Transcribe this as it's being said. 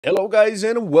Hello guys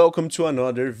and welcome to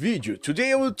another video.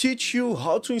 Today I will teach you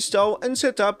how to install and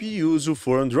set up YUZU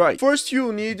for Android. First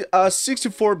you need a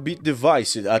 64-bit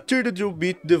device. A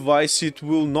 32-bit device it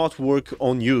will not work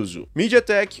on YUZU.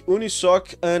 MediaTek,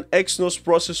 Unisoc and Exynos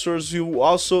processors will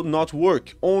also not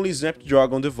work. Only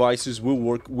Snapdragon devices will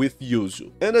work with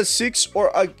YUZU. And a 6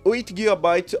 or 8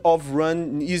 GB of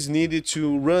RAM is needed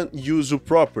to run YUZU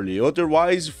properly.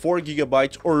 Otherwise 4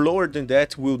 GB or lower than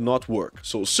that will not work.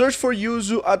 So search for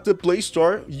YUZU at the Play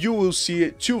Store. You will see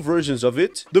two versions of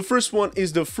it. The first one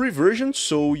is the free version,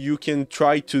 so you can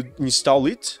try to install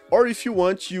it, or if you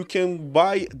want you can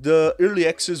buy the early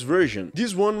access version.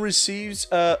 This one receives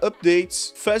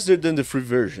updates faster than the free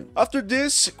version. After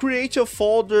this, create a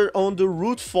folder on the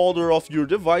root folder of your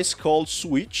device called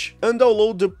Switch and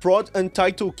download the prod and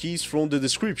title keys from the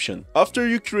description. After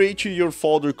you create your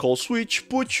folder called Switch,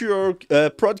 put your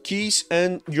prod keys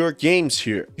and your games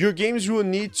here. Your games will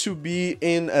need to be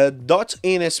in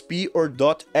 .nsp or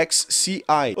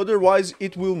 .xci, otherwise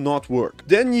it will not work.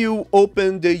 Then you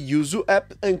open the YUZU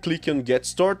app and click on Get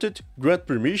Started, grant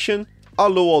permission,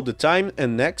 allow all the time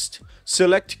and next.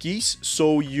 Select keys,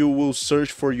 so you will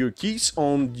search for your keys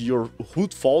on your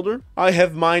root folder. I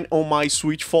have mine on my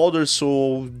Switch folder,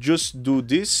 so just do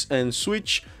this and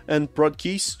Switch and prod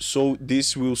keys, so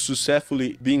this will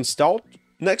successfully be installed.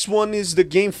 Next one is the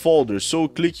game folder, so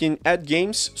click in add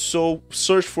games, so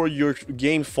search for your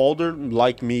game folder,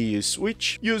 like me is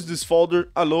Switch, use this folder,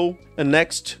 allow and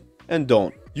next and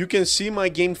done. You can see my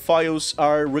game files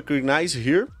are recognized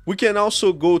here. We can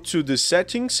also go to the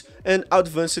settings and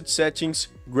advanced settings,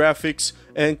 graphics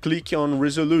and click on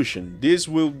resolution. This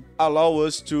will allow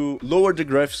us to lower the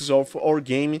graphics of our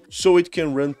game so it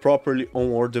can run properly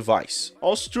on our device.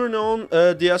 Also turn on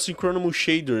the asynchronous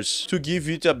shaders to give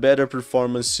it a better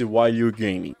performance while you're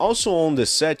gaming. Also on the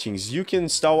settings you can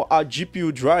install a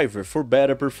GPU driver for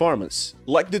better performance,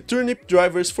 like the turnip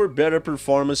drivers for better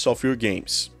performance of your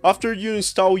games. After you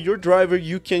install your driver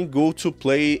you can go to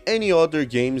play any other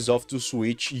games of the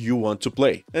Switch you want to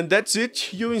play. And that's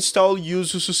it, you install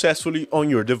YUZU successfully on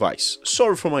your device.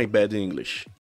 Sorry for my bad English.